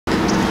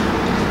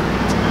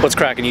What's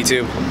cracking,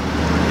 YouTube?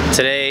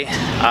 Today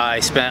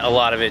I spent a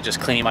lot of it just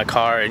cleaning my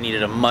car. It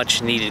needed a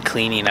much needed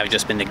cleaning. I've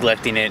just been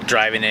neglecting it,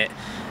 driving it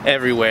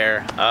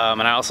everywhere.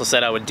 And I also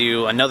said I would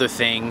do another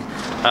thing,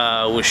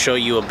 would show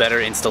you a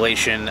better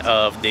installation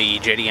of the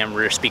JDM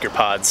rear speaker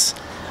pods.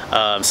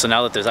 So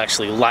now that there's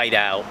actually light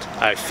out,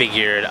 I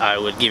figured I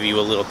would give you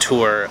a little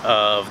tour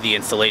of the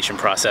installation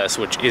process,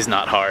 which is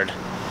not hard.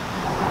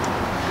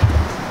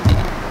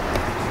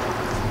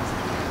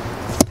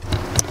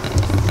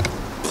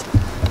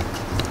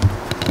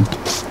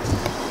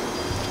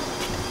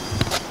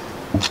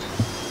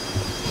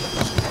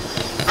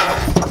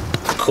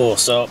 Cool,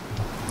 so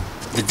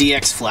the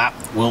DX flap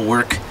will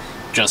work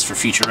just for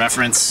future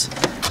reference.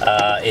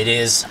 It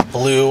is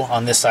blue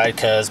on this side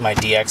because my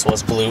DX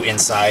was blue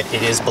inside.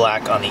 It is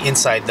black on the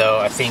inside though.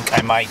 I think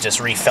I might just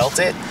refelt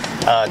it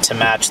to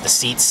match the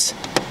seats,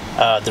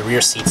 the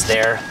rear seats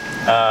there.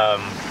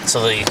 So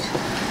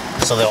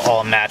they'll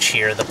all match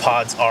here. The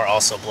pods are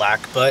also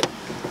black, but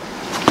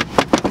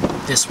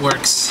this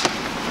works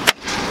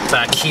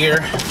back here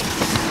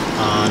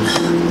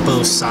on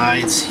both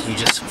sides. You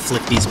just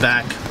flip these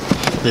back.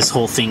 This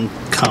whole thing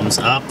comes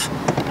up.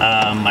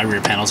 My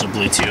rear panels are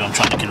blue too. I'm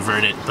trying to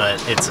convert it,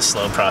 but it's a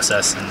slow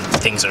process and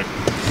things are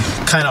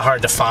kind of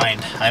hard to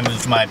find. I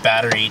moved my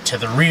battery to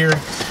the rear,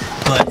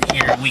 but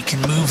here we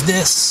can move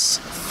this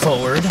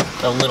forward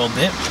a little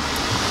bit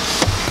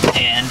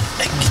and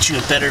I can get you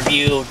a better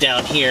view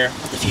down here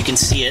if you can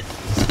see it.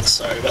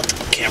 Sorry about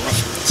the camera.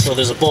 So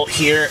there's a bolt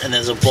here and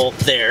there's a bolt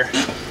there,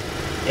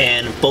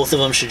 and both of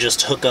them should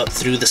just hook up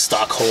through the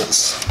stock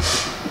holes.